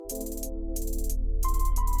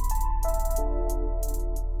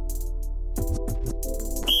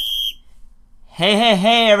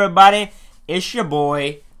Hey, everybody. It's your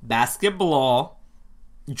boy, Basketball,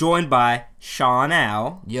 joined by Sean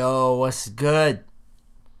Al. Yo, what's good?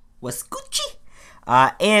 What's Gucci?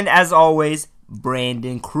 And as always,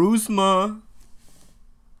 Brandon Kruzma.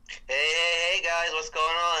 Hey, guys, what's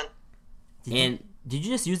going on? Did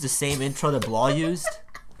you just use the same intro that Blah used?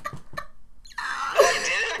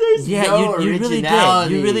 No, you really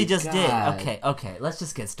did. You really just God. did. Okay, let's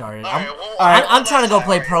just get started. All right, I'm trying to go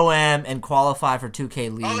play Pro-Am and qualify for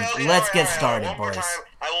 2K League. Let's get started, one more boys. time.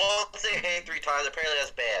 I won't say hey 3 times. Apparently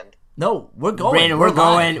that's banned. No, we're going. Brandon, we're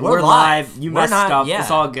going. We're live. You messed up. Yeah.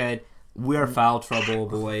 It's all good. We're foul trouble,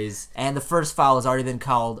 boys. And the first foul has already been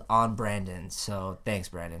called on Brandon, so thanks,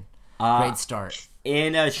 Brandon. Great start.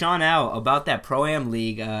 And Sean Al, about that Pro-Am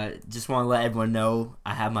League, just want to let everyone know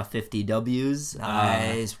I have my 50 W's.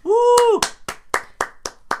 Nice. Woo!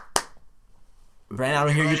 Brandon, I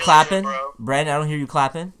don't hear you clapping. Bro. Brandon, I don't hear you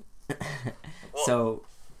clapping. So,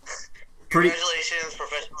 pretty Congratulations,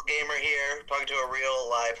 professional gamer here, talking to a real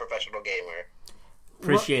live professional gamer.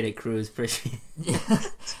 appreciate it, Cruz. Appreciate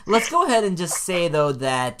it. Let's go ahead and just say, though,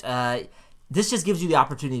 that this just gives you the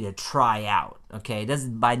opportunity to try out, okay? It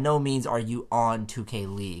doesn't, by no means are you on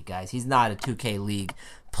 2K League, guys. He's not a 2K League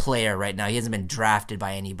player right now. He hasn't been drafted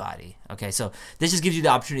by anybody, okay? So this just gives you the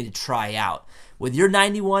opportunity to try out. With your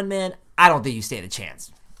 91, man, I don't think you stand a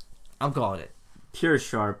chance. I'm calling it. Pure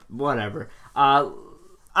sharp, whatever.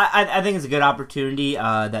 I think it's a good opportunity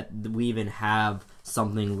that we even have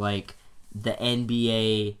something like the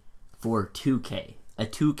NBA for 2K. A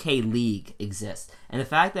 2K league exists, and the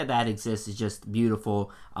fact that that exists is just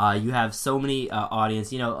beautiful. You have so many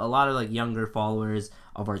audience, a lot of like younger followers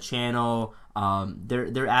of our channel.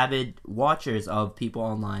 They're avid watchers of people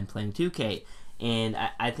online playing 2K, and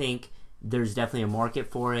I think there's definitely a market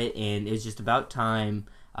for it, and it's just about time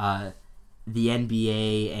the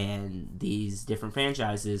NBA and these different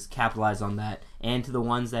franchises capitalize on that. And to the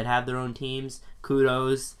ones that have their own teams,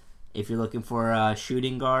 kudos. If you're looking for a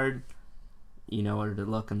shooting guard, you know where to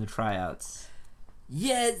look in the tryouts.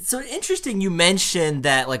 Yeah, so interesting you mentioned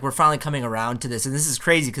that, like, we're finally coming around to this, and this is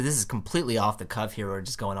crazy because this is completely off the cuff here. We're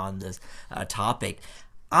just going on this topic.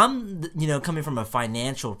 I'm, coming from a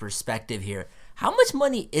financial perspective here. How much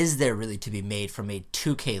money is there really to be made from a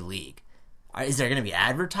 2K league? Is there going to be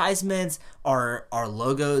advertisements? Are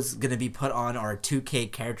logos going to be put on our 2K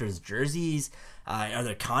characters' jerseys? Are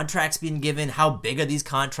there contracts being given? How big are these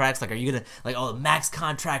contracts? Like, are you going to, max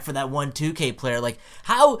contract for that one 2K player? Like,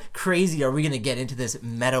 how crazy are we going to get into this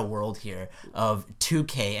meta world here of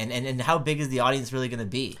 2K? And how big is the audience really going to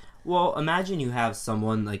be? Well, imagine you have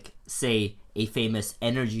someone like, say, a famous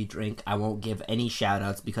energy drink. I won't give any shout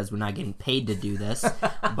outs because we're not getting paid to do this.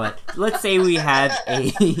 But let's say we have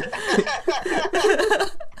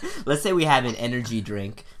let's say we have an energy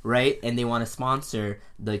drink, right? And they want to sponsor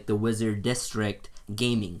like the Wizard District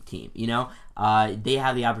gaming team, they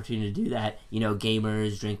have the opportunity to do that.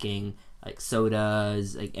 Gamers drinking like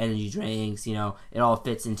sodas, like energy drinks, it all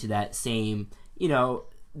fits into that same,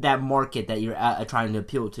 that market that you're trying to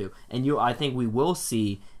appeal to. And I think we will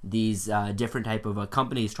see these different type of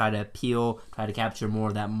companies try to capture more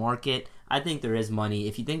of that market. I think there is money.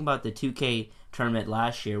 If you think about the 2K tournament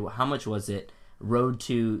last year, how much was it? Road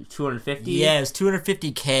to 250? Yeah, it was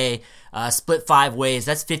 250K, split 5 ways.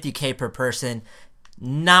 That's 50K per person.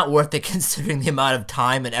 Not worth it considering the amount of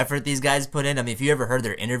time and effort these guys put in. I mean, if you ever heard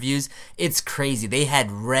their interviews, it's crazy. They had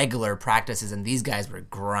regular practices, and these guys were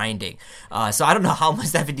grinding. So I don't know how much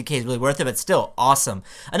that 50K is really worth it, but still awesome.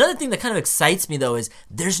 Another thing that kind of excites me, though, is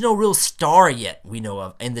there's no real star yet we know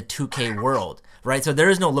of in the 2K world. Right, so there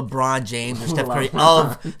is no LeBron James or Steph Curry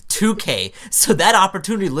of 2K. So that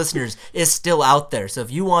opportunity, listeners, is still out there. So if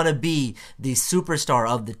you want to be the superstar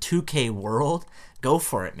of the 2K world, go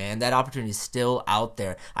for it, man. That opportunity is still out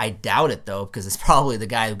there. I doubt it, though, because it's probably the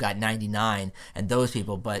guy who got 99 and those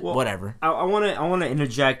people, but whatever. I want to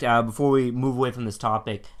interject before we move away from this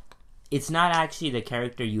topic. It's not actually the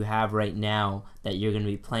character you have right now that you're going to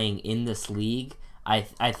be playing in this league. I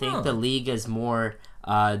think the league is more...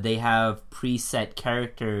 they have preset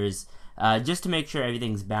characters just to make sure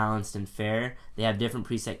everything's balanced and fair. They have different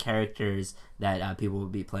preset characters that people will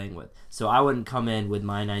be playing with. So I wouldn't come in with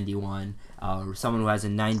my 91 or someone who has a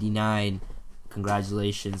 99.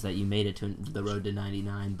 Congratulations that you made it to the road to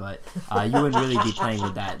 99, but you wouldn't really be playing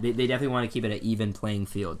with that. They definitely want to keep it an even playing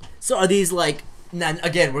field. So are these like... Now,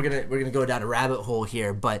 again, we're gonna go down a rabbit hole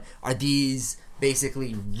here, but are these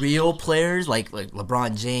basically real players like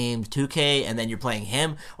LeBron James, 2K, and then you're playing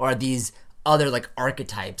him, or are these other like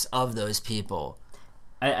archetypes of those people?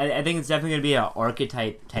 I think it's definitely going to be an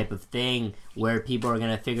archetype type of thing where people are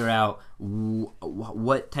going to figure out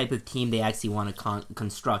what type of team they actually want to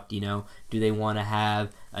construct. You know, do they want to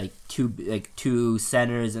have two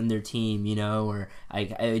centers in their team? You know, or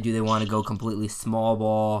do they want to go completely small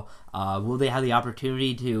ball? Will they have the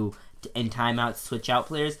opportunity to in timeouts switch out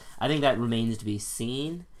players? I think that remains to be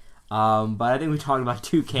seen. But I think we talked about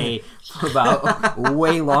 2K for about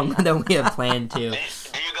way longer than we had planned to. Do you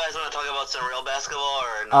guys want to talk about some real basketball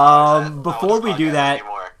or not? Before we do that,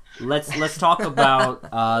 let's talk about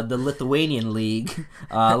the Lithuanian league.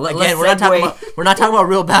 Again, we're not talking about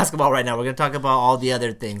real basketball right now. We're going to talk about all the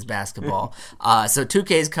other things basketball. So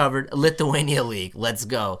 2K's covered. Lithuania league. Let's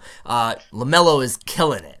go. LaMelo is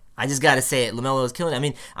killing it. I just got to say it. LaMelo is killing it. I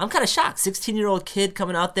mean, I'm kind of shocked. 16-year-old kid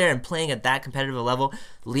coming out there and playing at that competitive a level.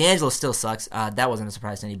 LiAngelo still sucks. That wasn't a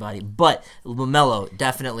surprise to anybody. But LaMelo,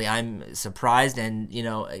 definitely, I'm surprised. And, you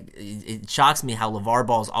know, it shocks me how LeVar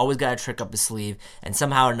Ball's always got a trick up his sleeve. And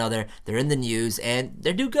somehow or another, they're in the news. And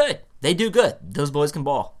they do good. They do good. Those boys can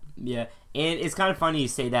ball. Yeah. And it's kind of funny you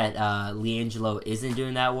say that LiAngelo isn't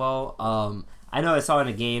doing that well. I know I saw in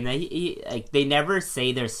a game that they never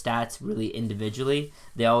say their stats really individually.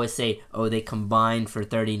 They always say, oh, they combined for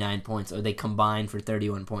 39 points or they combined for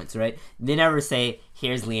 31 points, right? They never say,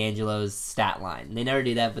 here's LiAngelo's stat line. They never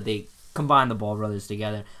do that, but they combine the Ball brothers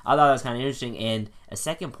together. I thought that was kind of interesting. And a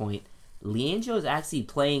second point, LiAngelo is actually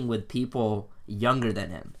playing with people younger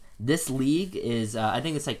than him. This league is, I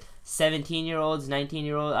think it's like 17-year-olds,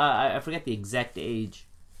 19-year-olds. I forget the exact age.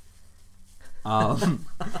 Brandon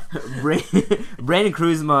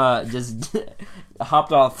Kruzma just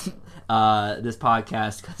hopped off this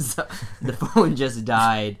podcast because the phone just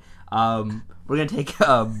died. We're gonna take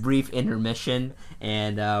a brief intermission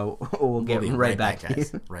and we'll get right back,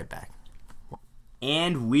 guys. Right back.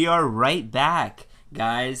 And we are right back,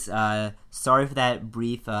 guys. Sorry for that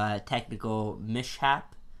brief technical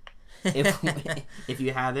mishap. If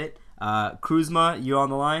you have it, Kruzma, you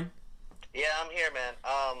on the line? Yeah, I'm here, man.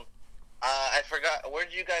 I forgot. Where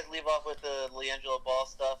did you guys leave off with the LiAngelo Ball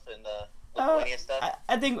stuff and the Lithuania stuff?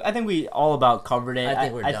 I think we all about covered it. I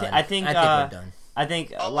think we're done. I think we're done. I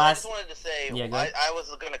think I last. just wanted to say, Yeah, I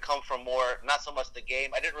was going to come from more, not so much the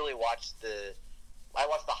game. I didn't really watch I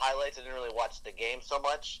watched the highlights. I didn't really watch the game so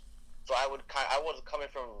much. So I was coming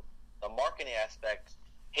from the marketing aspect.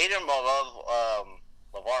 Hate him or love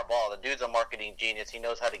LeVar Ball. The dude's a marketing genius. He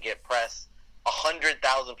knows how to get press.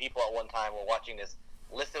 100,000 people at one time were watching this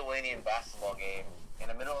Lithuanian basketball game in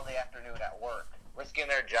the middle of the afternoon at work, risking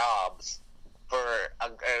their jobs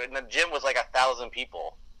and the gym was like 1,000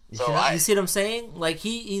 people. So you see what I'm saying? Like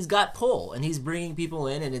he's got pull and he's bringing people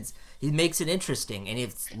in and he makes it interesting and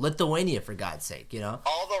it's Lithuania for God's sake, you know.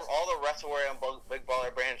 All the refs are wearing Big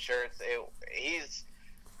Baller Brand shirts.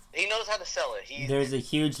 He knows how to sell it. There's a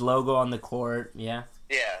huge logo on the court. Yeah.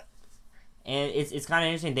 Yeah. And it's kind of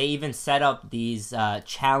interesting. They even set up these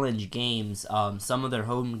challenge games. Some of their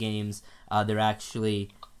home games, they're actually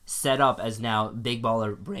set up as now Big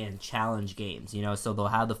Baller Brand challenge games. You know, so they'll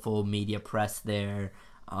have the full media press there.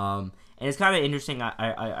 And it's kind of interesting.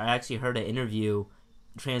 I actually heard an interview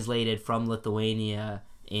translated from Lithuania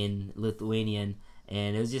in Lithuanian,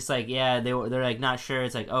 and it was just like, yeah, they're like not sure.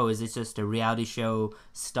 It's like, oh, is this just a reality show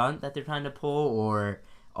stunt that they're trying to pull, or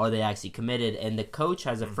are they actually committed? And the coach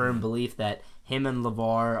has a firm belief that him and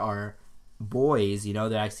LeVar are boys, you know,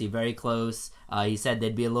 they're actually very close. He said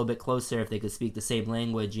they'd be a little bit closer if they could speak the same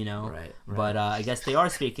language, you know. Right. But I guess they are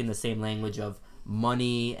speaking the same language of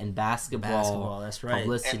money and basketball. That's right.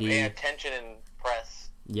 Publicity. And attention and press.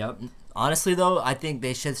 Yep. Honestly, though, I think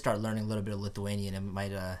they should start learning a little bit of Lithuanian. It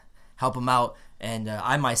might help them out. And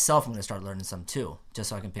I myself am going to start learning some, too, just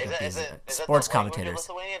so I can pick up these sports commentators.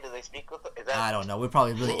 Do they speak I don't know. We're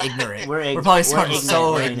probably really ignorant. We're probably starting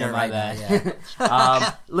so ignorant ignorant right now.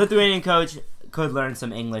 Yeah. Lithuanian coach could learn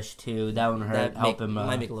some English, too. That wouldn't hurt. Help him.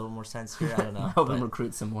 Might make a little more sense here. I don't know. Help him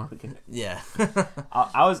recruit some more. Yeah.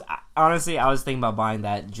 I was thinking about buying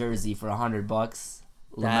that jersey for $100.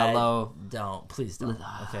 LaMelo. Please don't.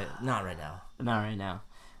 Okay, not right now. Not right now.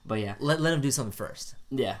 But yeah, let him do something first.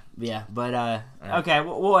 Yeah. But okay,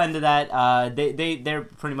 we'll end to that. They're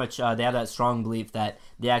pretty much they have that strong belief that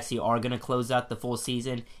they actually are going to close out the full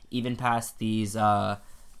season, even past these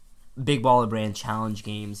Big Baller Brand challenge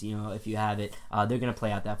games. You know, if you have it, they're going to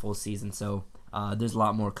play out that full season. So there's a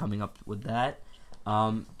lot more coming up with that.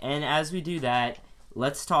 And as we do that,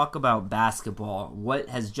 let's talk about basketball. What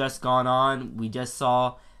has just gone on? We just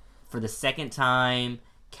saw for the second time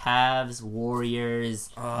Cavs Warriors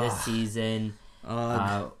this season.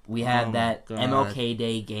 We had that God. MLK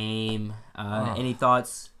Day game. Any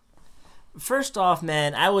thoughts? First off,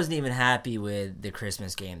 man, I wasn't even happy with the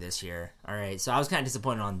Christmas game this year. All right, so I was kind of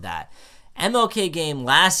disappointed on that. MLK game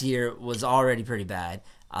last year was already pretty bad.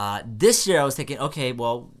 This year I was thinking, okay,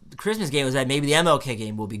 well, the Christmas game was bad. Maybe the MLK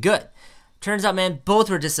game will be good. Turns out, man, both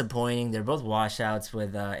were disappointing. They're both washouts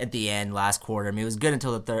with at the end, last quarter. I mean, it was good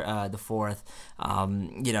until the fourth.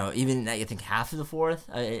 Even I think half of the fourth,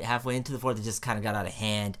 halfway into the fourth, it just kind of got out of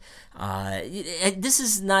hand. This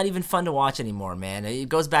is not even fun to watch anymore, man. It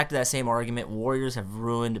goes back to that same argument. Warriors have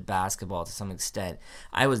ruined basketball to some extent.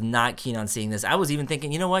 I was not keen on seeing this. I was even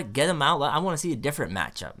thinking, you know what, get them out. I want to see a different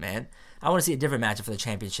matchup, man. I want to see a different matchup for the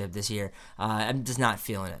championship this year. I'm just not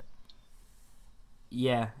feeling it.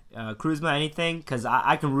 Yeah, Kuzma, anything? Because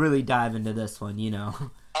I can really dive into this one,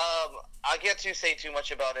 I can't say too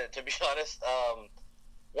much about it, to be honest.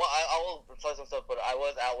 Well, I will tell some stuff, but I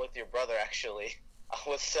was out with your brother, actually. I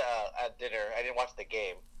was at dinner. I didn't watch the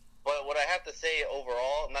game. But what I have to say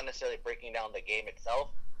overall, not necessarily breaking down the game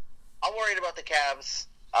itself, I'm worried about the Cavs.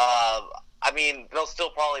 I mean, they'll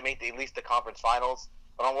still probably make at least the conference finals,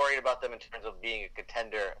 but I'm worried about them in terms of being a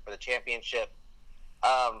contender for the championship.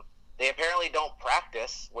 They apparently don't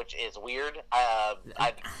practice, which is weird. I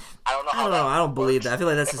don't know how I don't believe that. I feel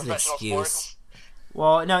like that's in just an excuse. sports.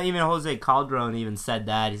 Well, no, even Jose Calderon even said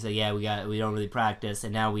that. He said, yeah, we don't really practice.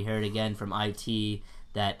 And now we heard again from IT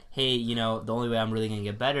that, hey, the only way I'm really going to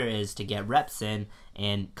get better is to get reps in.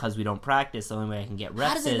 And because we don't practice, the only way I can get reps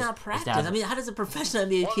How does it not practice? I mean, how does a professional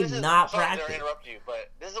NBA team practice? practice? Sorry to interrupt you, but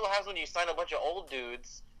this is what happens when you sign a bunch of old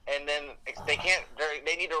dudes and then they can't.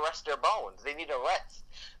 They need to rest their bones. They need to rest.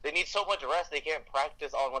 They need so much rest they can't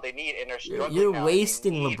practice on what they need, and they're struggling. You're now.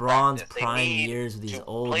 wasting LeBron's prime years with these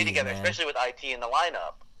oldies, play together, man. especially with IT in the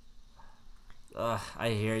lineup.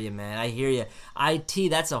 I hear you, man. I hear you. IT,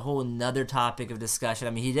 that's a whole nother topic of discussion.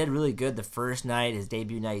 I mean, he did really good the first night, his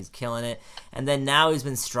debut night, he's killing it. And then now he's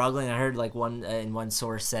been struggling. I heard one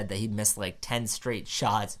source said that he missed 10 straight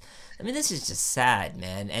shots. I mean, this is just sad,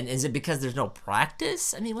 man. And is it because there's no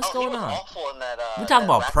practice? I mean, what's going on? Awful in that, we talking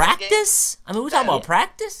about practice? Game? I mean, we talking about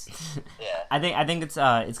practice? Yeah. I think it's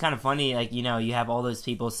kind of funny. You have all those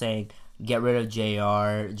people saying, get rid of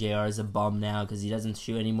JR. JR is a bum now because he doesn't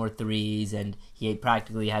shoot any more threes, and he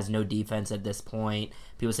practically has no defense at this point.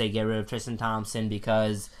 People say get rid of Tristan Thompson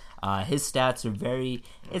because his stats are very.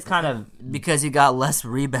 It's kind of because he got less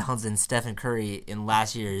rebounds than Stephen Curry in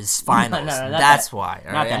last year's finals. No, that's why.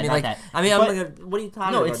 Not that. What are you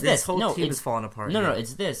talking about? It's this. Whole team is falling apart. No,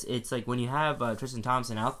 it's this. It's like when you have Tristan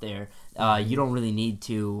Thompson out there, you don't really need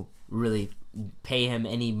to really pay him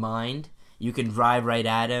any mind. You can drive right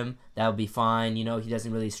at him. That'll be fine. He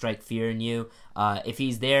doesn't really strike fear in you. If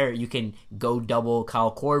he's there, you can go double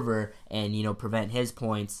Kyle Korver and, prevent his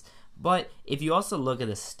points. But if you also look at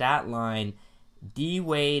the stat line,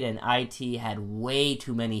 D-Wade and IT had way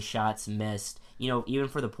too many shots missed, even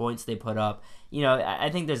for the points they put up. I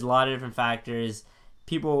think there's a lot of different factors.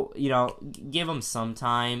 People, give them some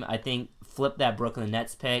time. I think flip that Brooklyn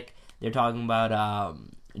Nets pick. They're talking about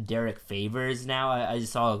Derek Favors now. I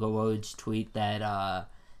just saw a Woj tweet that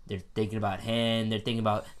they're thinking about him. They're thinking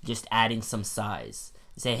about just adding some size.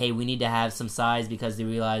 They say, hey, we need to have some size because they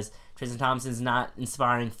realize Tristan Thompson's not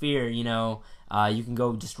inspiring fear. You can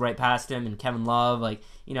go just right past him, and Kevin Love,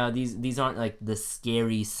 these aren't the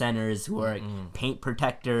scary centers who are paint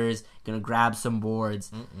protectors, gonna grab some boards.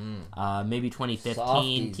 Maybe 2015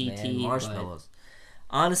 Softies, TT man. Marshmallows.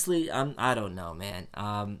 Honestly, I don't know, man.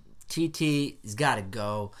 TT's got to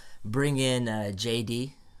go. Bring in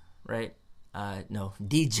JD, right? No,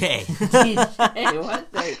 DJ. DJ, what?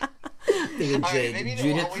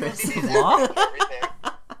 Judith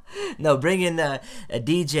No, bring in a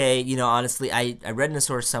DJ. Honestly, I read in a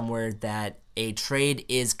source somewhere that a trade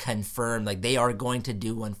is confirmed. They are going to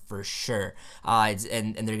do one for sure. And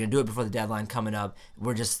they're going to do it before the deadline coming up.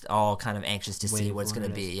 We're just all kind of anxious to see what it's going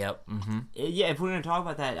to be. Yep. Mm-hmm. Yeah, if we're going to talk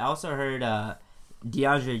about that, I also heard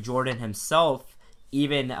DeAndre Jordan himself,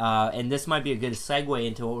 even, and this might be a good segue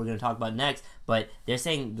into what we're going to talk about next, but they're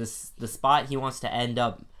saying the spot he wants to end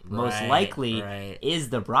up most likely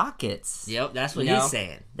is the Rockets. Yep, that's what he's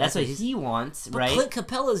saying. That's what he wants, but right? Clint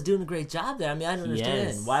Capella's doing a great job there. I mean, I don't understand.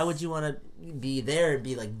 Yes. Why would you want to be there and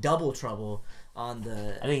be double trouble on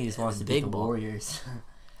the I think he just wants to beat the Warriors.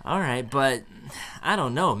 All right, but I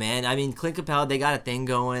don't know, man. I mean, Clint Capella, they got a thing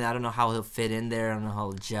going. I don't know how he'll fit in there. I don't know how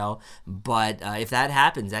he'll gel. But if that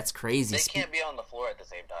happens, that's crazy. They can't be on the floor at the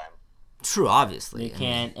same time. True, obviously. They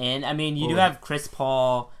can't. And, you do have Chris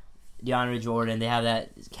Paul, DeAndre Jordan. They have that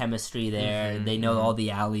chemistry there. They know all the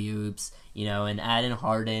alley-oops, and add in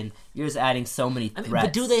Harden. You're just adding so many threats.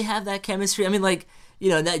 But do they have that chemistry? I mean,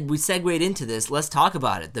 that we segued into this. Let's talk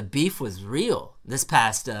about it. The beef was real this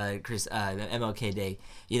past MLK Day.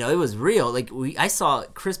 It was real. Like I saw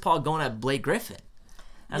Chris Paul going at Blake Griffin.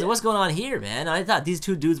 I was like, what's going on here, man? I thought these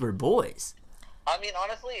two dudes were boys. I mean,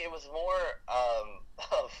 honestly, it was more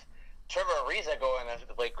of Trevor Ariza going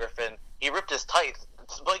after Blake Griffin. He ripped his tights.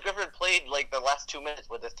 Blake Griffin played like the last 2 minutes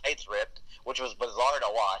with his tights ripped, which was bizarre to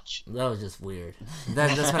watch. That was just weird.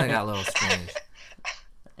 That's when I got a little strange.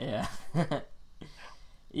 Yeah.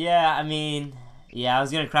 Yeah, I mean, I was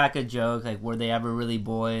going to crack a joke, like, were they ever really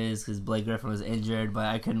boys? Because Blake Griffin was injured, but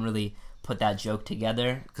I couldn't really put that joke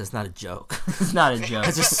together. Because it's not a joke. It's not a joke.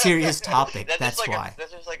 It's a serious topic. That's why.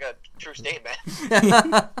 That's just like a true statement.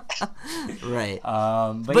 Right.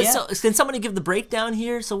 But yeah. So, can somebody give the breakdown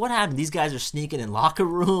here? So what happened? These guys are sneaking in locker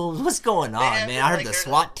rooms. What's going on, man? I heard the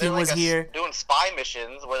SWAT team was here. Doing spy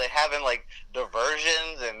missions where they having like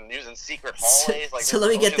diversions and using secret hallways. So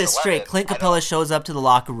let me get this straight. Clint Capella shows up to the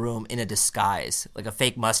locker room in a disguise, like a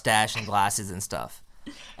fake mustache and glasses and stuff.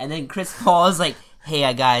 And then Chris Paul is like,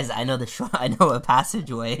 "Hey guys, I know a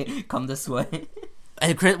passageway. Come this way."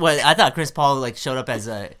 And I thought Chris Paul like showed up as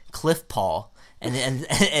a Cliff Paul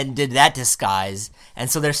and did that disguise. And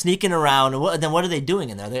so they're sneaking around. Then what are they doing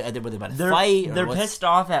in there? Were they about to fight? They're pissed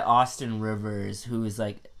off at Austin Rivers, who's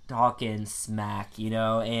like talking smack,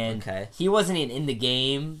 and he wasn't even in the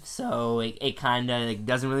game, so it kind of like,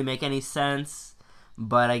 doesn't really make any sense.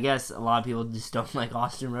 But I guess a lot of people just don't like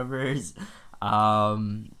Austin Rivers.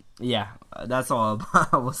 Yeah, that's all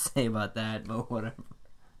I will say about that, but whatever.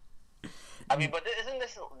 I mean, but isn't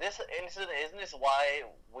this why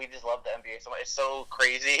we just love the NBA so much? It's so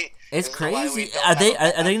crazy. It's crazy. Are they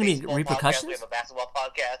going to be repercussions? We have a basketball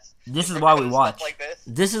podcast. This is why we watch. Like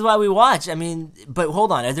this is why we watch. I mean, but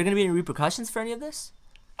hold on. Are there going to be any repercussions for any of this?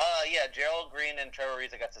 Yeah, Gerald Green and Trevor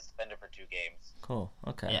Ariza got suspended for 2 games. Cool.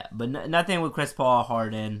 Okay. Yeah, but nothing with Chris Paul,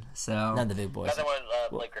 Harden. So not the big boys. Nothing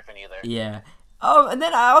with Blake Griffin either. Yeah. And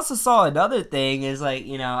then I also saw another thing is like,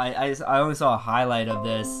 I only saw a highlight of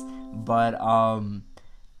this, but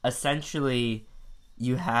essentially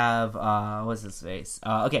you have what's his face?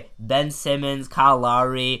 Ben Simmons, Kyle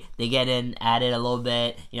Lowry, they get in at it a little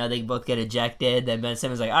bit, they both get ejected, then Ben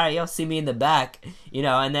Simmons like, all right, y'all see me in the back,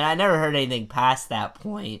 and then I never heard anything past that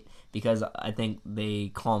point because I think they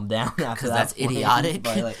calmed down after that. Because that's idiotic.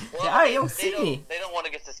 But like, all right, y'all see me. They don't want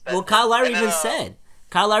to get suspended. Well, Kyle Lowry even said.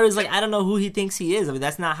 Kyle Lowry's like, I don't know who he thinks he is. I mean,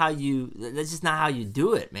 that's just not how you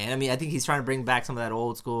do it, man. I mean, I think he's trying to bring back some of that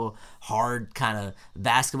old school, hard kind of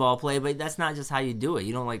basketball play, but that's not just how you do it.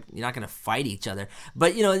 You're not going to fight each other.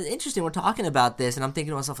 But, it's interesting. We're talking about this, and I'm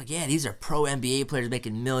thinking to myself, like, yeah, these are pro NBA players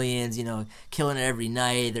making millions, killing it every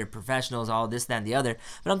night. They're professionals, all this, that, and the other.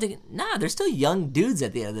 But I'm thinking, nah, they're still young dudes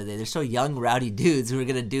at the end of the day. They're still young, rowdy dudes who are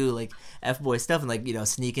going to do, like, F-boy stuff and, like,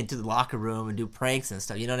 sneak into the locker room and do pranks and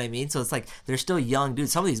stuff. You know what I mean? So it's like they're still young dudes.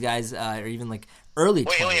 Some of these guys are even like early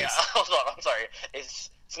 20s. Wait, hold on. I'm sorry. Is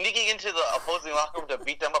sneaking into the opposing locker room to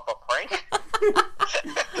beat them up a prank?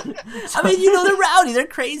 I mean, they're rowdy. They're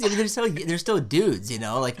crazy. I mean, they're still dudes,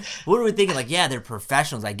 Like, what are we thinking? Like, yeah, they're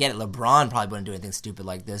professionals. I get it. LeBron probably wouldn't do anything stupid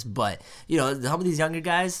like this. But, some of these younger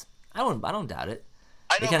guys, I don't doubt it.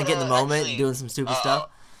 They kind of get in the moment doing some stupid stuff.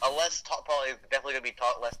 Probably definitely going to be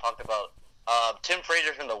less talked about. Tim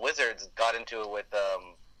Frazier from the Wizards got into it with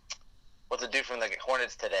what's the dude from the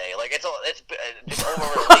Hornets today? Like it's just over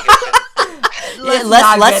the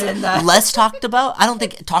league. Less talked about. I don't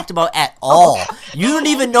think talked about at all. You don't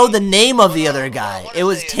even know the name of the other guy. It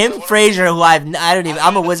was Tim Frazier, who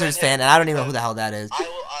I'm a Wizards fan, and I don't even know who the hell that is.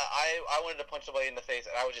 I wanted to punch somebody in the face,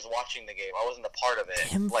 and I was just watching the game. I wasn't a part of it.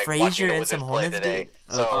 Tim Frazier and some Hornets today.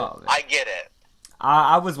 So I get it.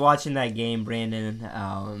 I was watching that game, Brandon,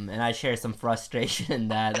 and I share some frustration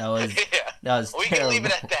that was we terrible. can leave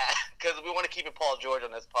it at that because we want to keep it Paul George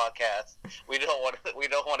on this podcast. We don't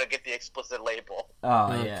want to get the explicit label.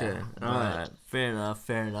 Oh okay. Yeah, all right. Fair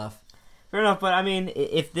enough. But I mean,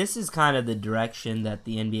 if this is kind of the direction that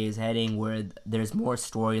the NBA is heading, where there's more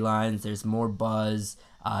storylines, there's more buzz,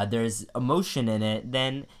 there's emotion in it,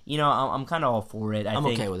 then I'm kind of all for it. I'm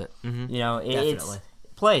okay with it. Mm-hmm. It's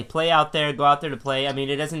play out there, go out there to play. I mean,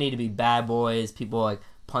 it doesn't need to be bad boys, people like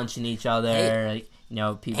punching each other,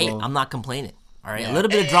 people. Hey, I'm not complaining. All right, a little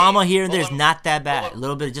bit of drama here and there's not that bad. A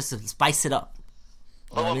little bit of just to spice it up.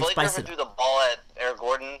 But when Blake Griffin threw the ball at Eric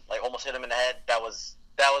Gordon, like almost hit him in the head, that was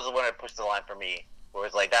when it pushed the line for me. Where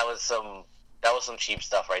it's like that was some cheap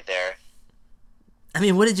stuff right there. I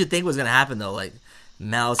mean, what did you think was gonna happen though? Like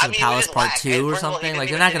Malice in Palace Part 2 or something? Like,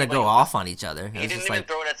 they're not going to go off on each other. He didn't even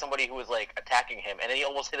throw it at somebody who was, like, attacking him, and then he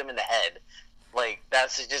almost hit him in the head. Like,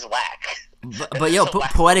 that's just whack. But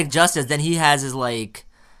poetic justice, then he has his, like,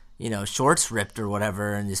 shorts ripped or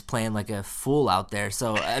whatever, and just playing like a fool out there.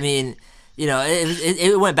 So I mean,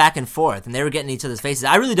 it went back and forth, and they were getting in each other's faces.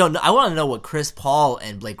 I really don't know. I want to know what Chris Paul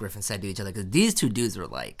and Blake Griffin said to each other, because these two dudes were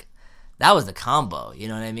like, that was the combo. You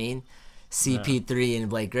know what I mean? CP3 and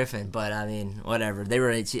Blake Griffin. But I mean, whatever. They were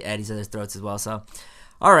at each other's throats as well. So,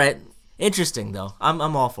 all right, interesting though. I'm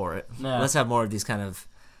all for it. Yeah. Let's have more of these kind of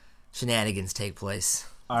shenanigans take place.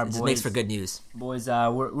 Our It just boys, makes for good news. Boys,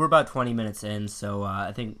 we're about 20 minutes in, so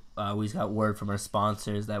I think we've got word from our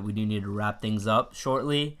sponsors that we do need to wrap things up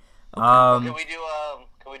shortly. Can we do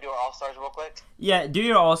our All-Stars real quick? Yeah, do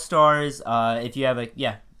your All-Stars. If you have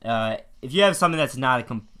if you have something that's not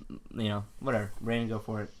a whatever. Brandon, go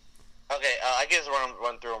for it. Okay, I can just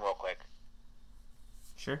run through them real quick.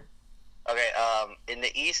 Sure. Okay, in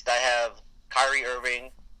the East, I have Kyrie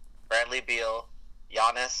Irving, Bradley Beal,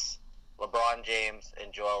 Giannis, LeBron James,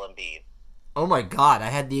 and Joel Embiid. Oh my God, I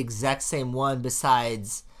had the exact same one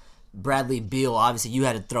besides Bradley Beal. Obviously, you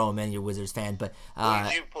had to throw him in, you're a Wizards fan, but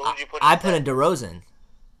Who'd you put I put in DeRozan.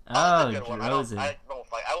 That's a good one. DeRozan. I won't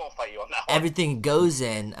fight you on that one. Everything goes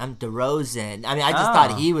in. I'm DeRozan. I mean, I just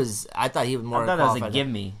thought he was. I thought he was more. I thought that was a qualified. give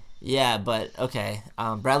me. Yeah, but okay.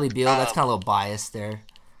 Bradley Beal. That's kind of a little biased there.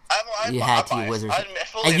 I'm You had to biased. Wizards. I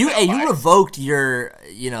fully And you admit I'm biased. revoked your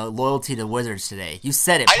loyalty to Wizards today. You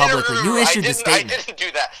said it I didn't- publicly. no, You issued I the didn't, statement. I didn't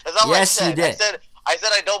do that. That's not what Yes, I you said. did. I said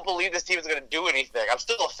I don't believe this team is going to do anything. I'm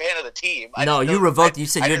still a fan of the team. No, you revoked. You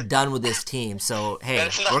said you're done with this team. So hey,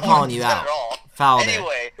 That's not we're what calling I you said out. at all. Foul there.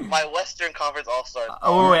 Anyway, my Western Conference All-Stars.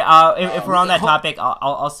 Oh wait, if we're on that topic,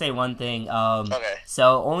 I'll say one thing. Okay.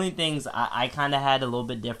 So only things I kind of had a little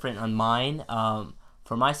bit different on mine.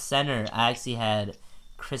 For my center, I actually had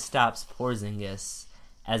Kristaps Porzingis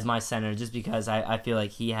as my center, just because I feel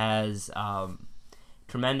like he has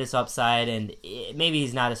tremendous upside, and maybe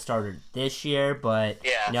he's not a starter this year, but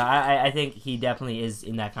Yeah. I think he definitely is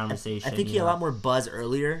in that conversation. I think he had a lot more buzz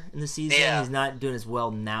earlier in the season. Yeah. He's not doing as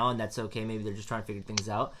well now, and that's okay. Maybe they're just trying to figure things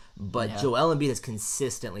out. But Yeah. Joel Embiid has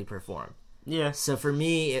consistently performed. Yeah. So for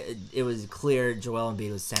me, it was clear Joel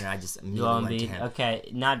Embiid was center. I just immediately Joel went to Embiid. him. Okay,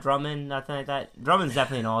 not Drummond, nothing like that. Drummond's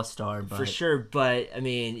definitely an all-star, but For sure, but I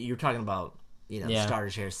mean, you're talking about Yeah.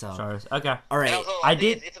 starters here. So stars. Okay. all right, And also, I I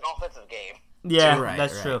think did- It's an offensive game. Yeah, right,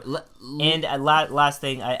 that's right. true. And last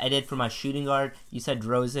thing I did for my shooting guard, you said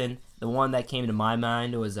DeRozan. The one that came to my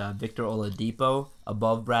mind was Victor Oladipo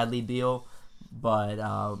above Bradley Beal. But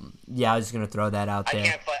yeah, I was just gonna throw that out there.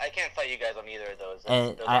 I can't fight you guys on either of those.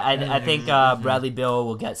 And Those I think Bradley Beal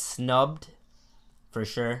will get snubbed for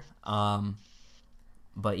sure.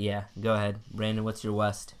 But yeah, go ahead, Brandon. What's your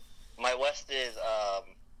West? My West is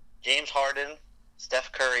James Harden,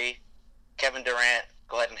 Steph Curry, Kevin Durant.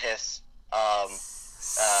 Go ahead and hiss.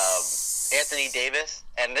 Anthony Davis,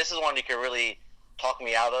 and this is one you can really talk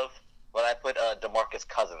me out of. But I put DeMarcus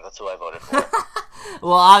Cousins. That's who I voted for.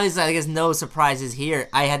 well, obviously, I guess no surprises here.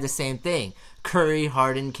 I had the same thing: Curry,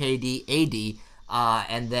 Harden, KD, AD,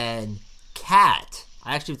 and then Cat.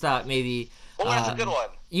 I actually thought maybe. Oh, that's a good one.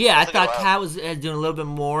 Yeah, That's I a thought good one. Cat was doing a little bit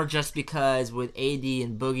more just because with AD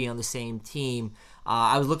and Boogie on the same team.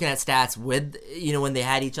 I was looking at stats with when they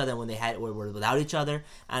had each other and when they were without each other,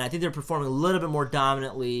 and I think they're performing a little bit more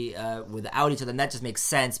dominantly without each other, and that just makes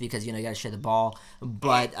sense because you got to share the ball.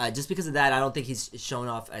 But just because of that, I don't think he's shown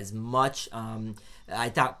off as much. I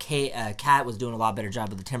thought Cat was doing a lot better job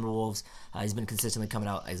with the Timberwolves. He's been consistently coming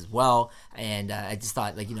out as well, and I just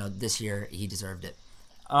thought this year he deserved it.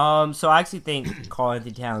 So I actually think Karl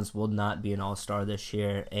Anthony Towns will not be an all-star this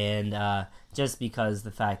year, and just because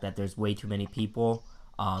the fact that there's way too many people,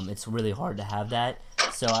 it's really hard to have that.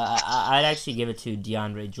 So I'd actually give it to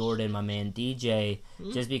DeAndre Jordan, my man DJ,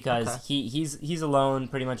 just because he's alone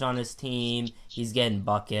pretty much on his team. He's getting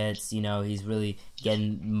buckets, he's really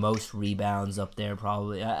getting most rebounds up there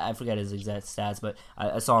probably. I forget his exact stats, but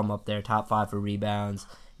I saw him up there, top 5 for rebounds.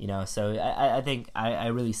 So I think I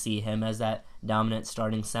really see him as that dominant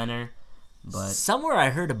starting center. But somewhere I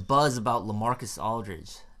heard a buzz about LaMarcus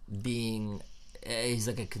Aldridge being he's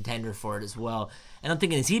like a contender for it as well. And I'm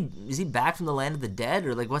thinking, is he back from the land of the dead,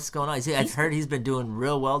 or what's going on? I've heard he's been doing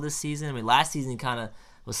real well this season. I mean, last season he kind of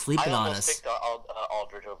was sleeping on us. I almost picked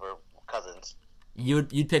Aldridge over Cousins.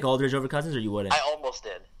 You'd pick Aldridge over Cousins, or you wouldn't? I almost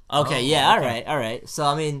did. Okay, yeah, okay. all right. So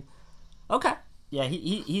I mean, okay, yeah,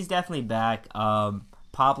 he's definitely back.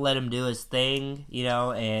 Pop let him do his thing,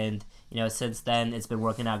 and since then it's been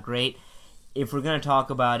working out great. If we're gonna talk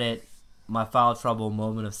about it, my foul trouble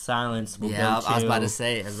moment of silence will go to... I was about to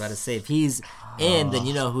say, if he's in, then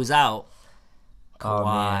you know who's out.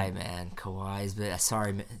 Kawhi, man. Kawhi's been...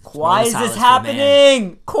 Sorry, man. Why is this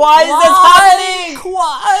happening? Why is this happening?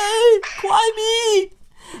 Kawhi me!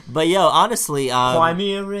 But yo, honestly, Cry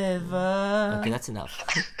me a river. okay, that's enough.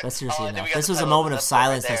 That's seriously I think enough. we got This the was a title moment of of the episode right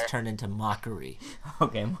silence there. that's turned into mockery.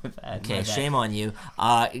 Okay, my bad. Okay, my bad. shame on you.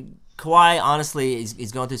 Kawhi, honestly,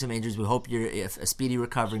 he's going through some injuries. We hope you're a speedy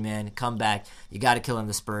recovery, man. Come back. You got to kill him,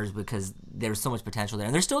 the Spurs, because there's so much potential there,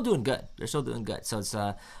 and they're still doing good. So it's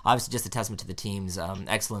obviously just a testament to the team's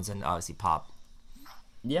excellence and obviously Pop.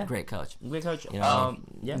 Yeah, Great coach. great coach. You know,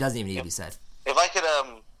 Yeah. doesn't even need to be said. If I could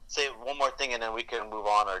say one more thing and then we can move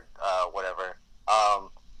on or whatever.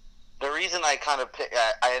 The reason I kind of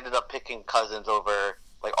I ended up picking Cousins over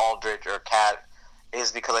like Aldridge or Cat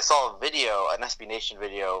is because I saw a video, an SB Nation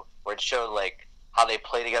video, where it showed like how they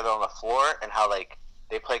play together on the floor and how like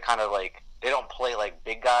they play kind of like they don't play like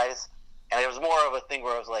big guys, and it was more of a thing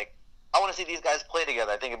where I was like, I want to see these guys play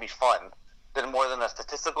together. I think it'd be fun, more than a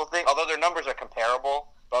statistical thing. Although their numbers are comparable,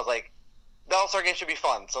 but I was like, the All-Star game should be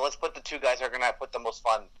fun. So let's put the two guys who are gonna put the most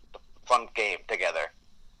fun game together.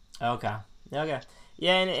 Okay.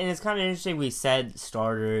 Yeah, and it's kind of interesting we said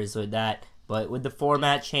starters with that, but with the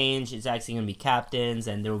format change, it's actually going to be captains,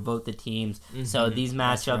 and they'll vote the teams. So these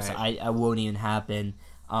matchups, right. I won't even happen.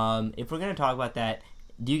 If we're going to talk about that,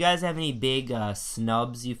 do you guys have any big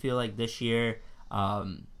snubs you feel like this year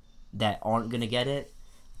that aren't going to get it?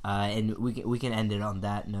 And we can end it on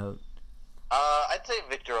that note. I'd say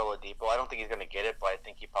Victor Oladipo. I don't think he's going to get it, but I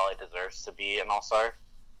think he probably deserves to be an All-Star.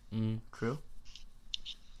 True.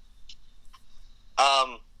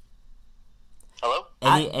 Hello?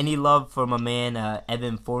 Any love for my man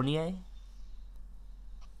Evan Fournier?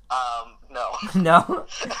 No. No.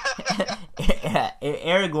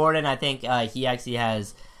 Eric Gordon, I think he actually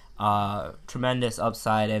has tremendous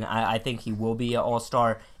upside, and I think he will be an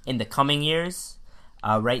all-star in the coming years.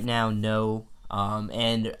 Right now, no.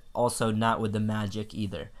 And also not with the Magic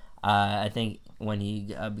either. I think when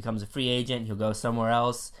he becomes a free agent, he'll go somewhere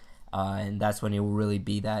else, and that's when he will really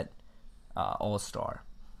be that all-star.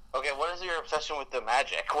 Okay, what is your obsession with the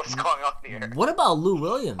Magic? What's going on here? What about Lou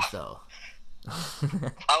Williams, though?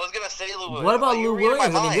 I was going to say Lou Williams. What about You're Lou reading my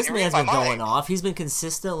Williams? I mean, mind. this You're man's reading been my going mind. off. He's been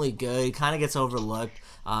consistently good. He kind of gets overlooked.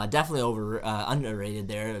 Definitely underrated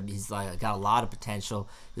there. He's got a lot of potential.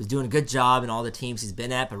 He was doing a good job in all the teams he's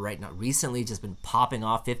been at, but right now, recently, just been popping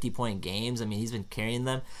off 50-point games. I mean, he's been carrying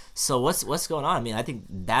them. So what's going on? I mean, I think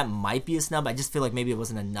that might be a snub. I just feel like maybe it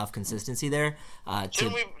wasn't enough consistency there.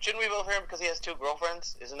 Shouldn't we vote for him because he has 2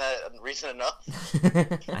 girlfriends? Isn't that reason enough?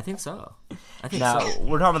 I think so. Now, so.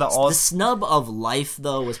 we're talking about all. The snub of life,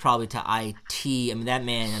 though, was probably to IT. I mean, that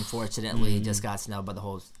man, unfortunately, just got snubbed by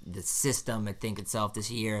the system, I think, itself this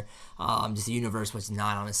year. Just the universe was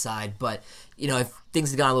not on his side. But, you know, if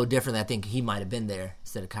things had gone a little differently, I think he might have been there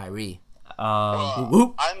instead of Kyrie.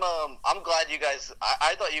 I'm glad you guys.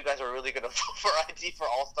 I thought you guys were really gonna vote for IT for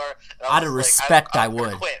All-Star. Out of respect, I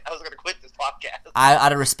would. I was gonna quit this podcast.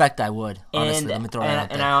 Out of respect, I would. Honestly, And, let me throw that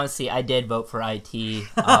out and there. I honestly, I did vote for IT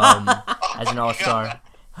as an all-star.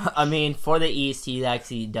 I mean, for the East, he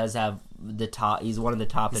actually does have the top. He's one of the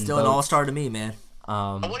top in Still an votes. all-star to me, man.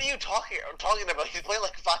 What are you talking about? He's played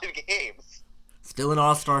like 5 games. Still an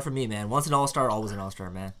all-star for me, man. Once an all-star, always an all-star,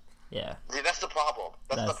 man. Yeah. See, that's the problem.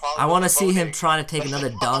 That's the That's- problem. I want to with see him voting. trying to take That's the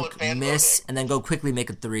another problem dunk, with fan miss, voting. and then go quickly make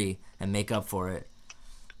a 3 and make up for it.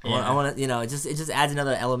 Yeah. I want to, it just adds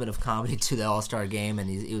another element of comedy to the All-Star game, and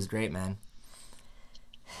he was great, man.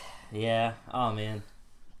 Yeah. Oh man.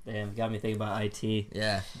 Damn, got me thinking about IT.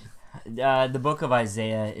 Yeah. The book of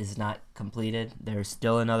Isaiah is not completed. There's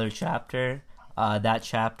still another chapter. That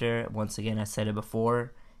chapter, once again, I said it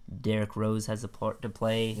before, Derrick Rose has a part to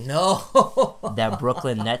play. No. That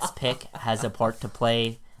Brooklyn Nets pick has a part to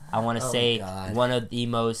play. I want to say God. one of the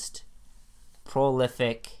most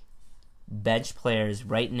prolific bench players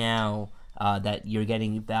right now that you're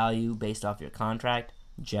getting value based off your contract.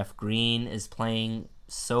 Jeff Green is playing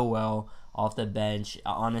so well off the bench.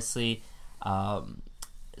 Honestly,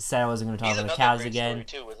 said I wasn't going to talk He's about the another Cavs great again.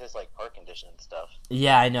 story too, with his like heart condition and stuff.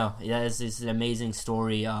 Yeah, I know. Yeah, it's an amazing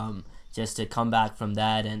story. Just to come back from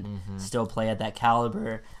that and still play at that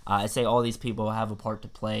caliber. I say all these people have a part to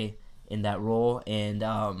play in that role, and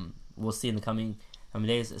we'll see in the coming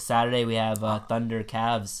days. Saturday we have Thunder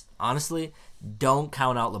Cavs. Honestly, don't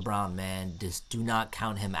count out LeBron, man. Just do not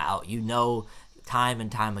count him out. You know, time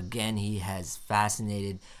and time again, he has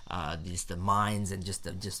fascinated just the minds and just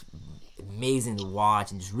amazing to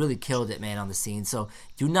watch and just really killed it, man, on the scene. So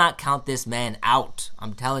do not count this man out.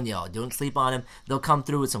 I'm telling y'all, don't sleep on him. They'll come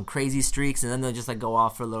through with some crazy streaks, and then they'll just like go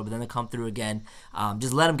off for a little bit. Then they'll come through again.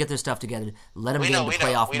 Just let them get their stuff together. Let them get into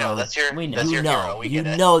playoff mode. That's your You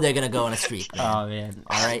hero. know they're gonna go on a streak, man. Oh man!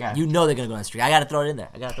 All right, Okay. you know they're gonna go on a streak. I gotta throw it in there.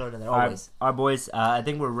 Always. All right, boys. I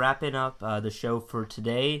think we're wrapping up the show for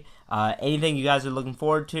today. Anything you guys are looking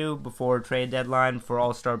forward to before trade deadline for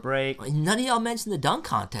All-Star break? None of y'all mentioned the dunk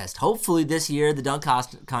contest. Hopefully this year the dunk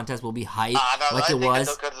contest will be hyped like it was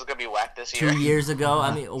I think it's gonna be whack this year. 2 years ago.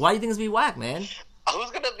 I mean, why do you think it's gonna be whack, man?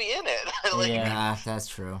 Who's gonna be in it? Like, Yeah. Nah, that's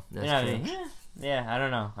true. That's Yeah, I true. mean, yeah, I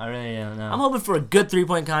don't know. I really don't know. I'm hoping for a good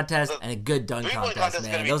 3-point contest and a good dunk 3-point contest, contest is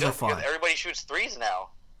man. gonna be Those are dope fun. because everybody shoots threes now.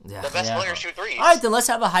 Yeah. The best Yeah. players shoot threes. All right, then let's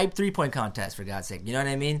have a hype 3-point contest for God's sake. You know what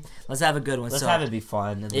I mean? Let's have a good one. Let's So, have it be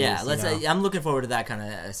fun. At yeah, least, let's. you know. I'm looking forward to that kind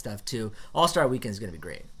of stuff too. All-Star Weekend is gonna be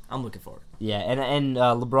great. I'm looking forward. Yeah, and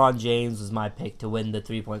LeBron James was my pick to win the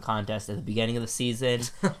 3-point contest at the beginning of the season.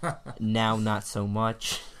 Now, not so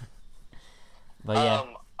much. But yeah,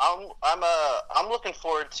 I'm looking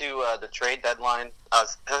forward to the trade deadline,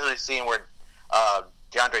 especially seeing where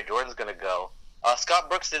DeAndre Jordan's going to go. Scott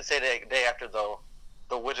Brooks did say the day after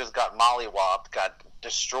the Wizards got mollywopped, got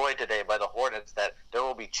destroyed today by the Hornets, that there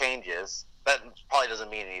will be changes. That probably doesn't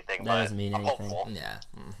mean anything. That doesn't mean I'm anything. hopeful. Yeah.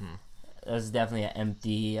 that's definitely an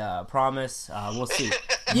empty promise. We'll see.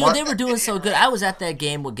 You know, they were doing so good. I was at that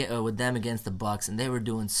game with them against the Bucks, and they were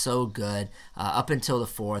doing so good up until the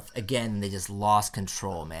fourth. Again, they just lost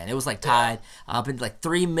control, man. It was like tied up in like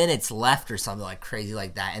 3 minutes left or something like crazy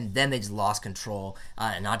like that, and then they just lost control.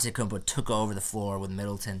 And Antetokounmpo took over the floor with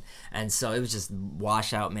Middleton, and so it was just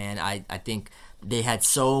washout, man. I think they had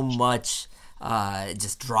so much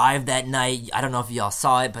just drive that night. I don't know if y'all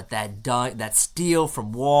saw it, but that dunk, that steal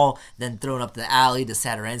from Wall, then thrown up the alley to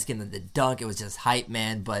Satoransky, and then the dunk, it was just hype,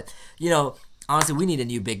 man. But, you know, honestly, we need a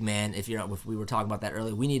new big man. If we were talking about that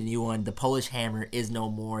earlier, we need a new one. The Polish Hammer is no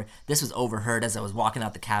more. This was overheard as I was walking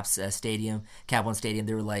out the Caps stadium, Cap One Stadium.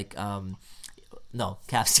 They were like, no,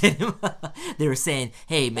 Cap Stadium. They were saying,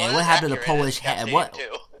 "Hey, man, Well, what happened to the accurate. Polish Cap Hammer?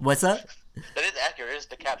 Stadium, too. What's up?" That is accurate. It's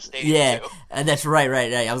the Cap Stadium, Yeah, too. and that's right.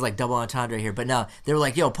 I was like double entendre here, but no, they were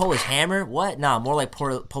like, "Yo, Polish Hammer? What? Nah, more like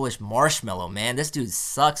Polish Marshmallow, man. This dude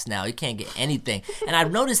sucks now. He can't get anything." And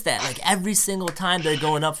I've noticed that like every single time they're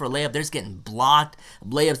going up for a layup, they're just getting blocked.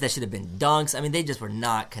 Layups that should have been dunks. I mean, they just were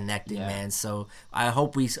not connecting, man. So I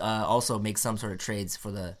hope we also make some sort of trades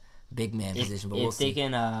for the big man position. But we'll if they see.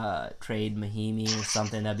 can trade Mahimi or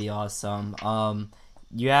something, that'd be awesome.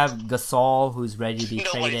 You have Gasol, who's ready to be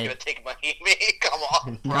Nobody's traded. going to take Mahimi. Come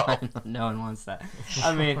on, bro. No one wants that.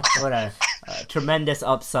 I mean, whatever. Tremendous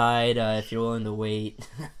upside if you're willing to wait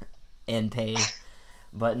and pay.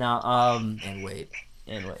 But now, And wait.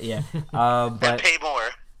 anyway, yeah. And But pay more.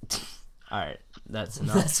 all right, that's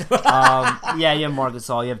enough. Yeah, you have Marc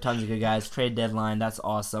Gasol. You have tons of good guys. Trade deadline, that's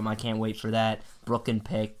awesome. I can't wait for that. Brooklyn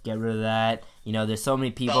pick, get rid of that. You know, there's so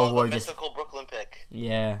many people who the are just mythical Brooklyn pick.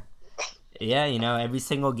 yeah. You know, every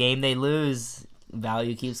single game they lose,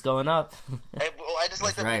 value keeps going up. I just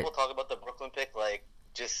like That's that right. people talk about the Brooklyn pick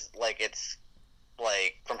just like it's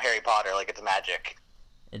like from Harry Potter, like it's magic.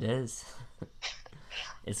 It is.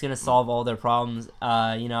 It's gonna solve all their problems.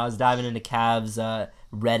 You know, I was diving into Cavs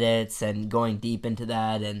Reddits and going deep into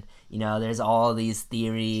that, and you know, there's all these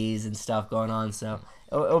theories and stuff going on. So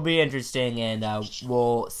it'll be interesting, and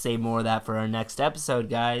we'll save more of that for our next episode,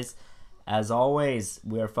 guys. As always,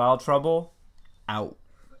 we are Foul Trouble. Out.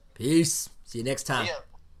 Peace. See you next time. Yeah.